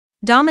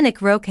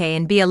Dominic, Roque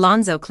and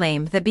Alonzo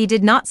claim that B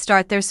did not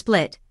start their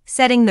split,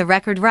 setting the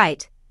record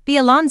right.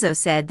 Alonzo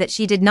said that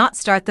she did not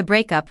start the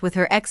breakup with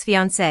her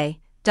ex-fiancé,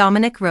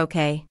 Dominic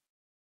Roque.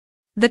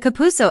 The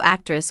Capuso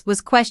actress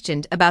was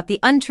questioned about the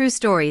untrue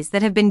stories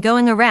that have been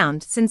going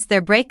around since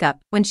their breakup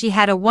when she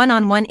had a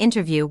one-on-one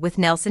interview with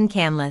Nelson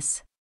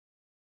Canlis.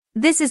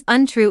 This is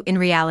untrue in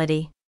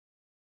reality.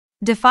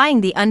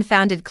 Defying the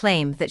unfounded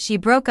claim that she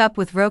broke up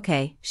with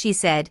Roque, she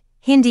said,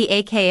 "Hindi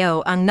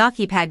ako ang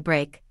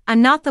nakipag-break,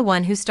 I'm not the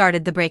one who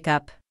started the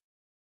breakup."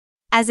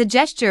 As a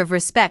gesture of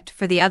respect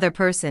for the other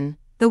person,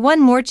 the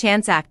One More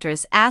Chance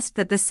actress asked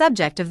that the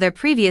subject of their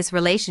previous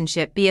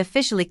relationship be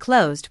officially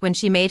closed when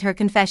she made her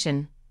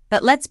confession.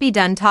 But let's be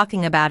done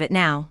talking about it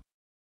now.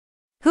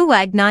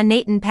 Huwag na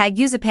natin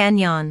pag-usapan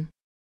yon.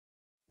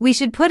 We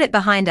should put it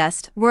behind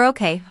us, we're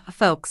okay,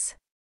 folks.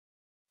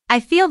 I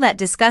feel that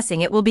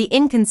discussing it will be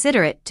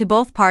inconsiderate to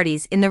both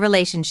parties in the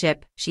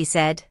relationship, she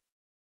said.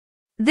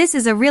 This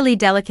is a really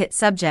delicate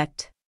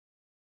subject.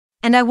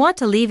 And I want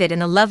to leave it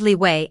in a lovely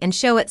way and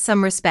show it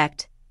some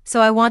respect. So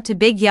I want to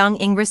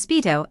bigyang ing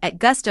respeto at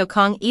gusto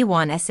kong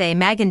iwan sa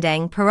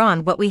magandang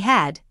paraan what we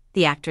had,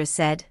 the actress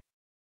said.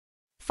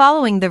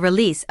 Following the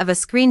release of a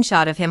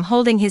screenshot of him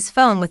holding his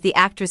phone with the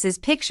actress's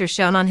picture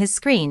shown on his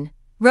screen,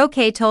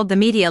 Roque told the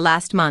media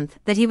last month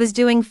that he was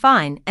doing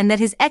fine and that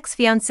his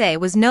ex-fiancée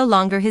was no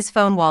longer his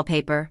phone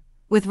wallpaper.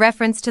 With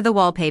reference to the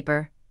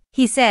wallpaper,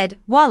 he said,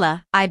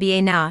 "Wala,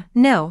 iba na,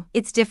 no,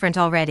 it's different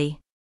already.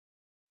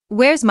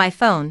 Where's my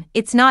phone?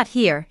 It's not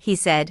here," he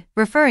said,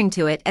 referring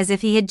to it as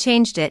if he had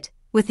changed it,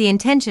 with the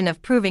intention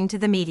of proving to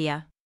the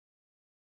media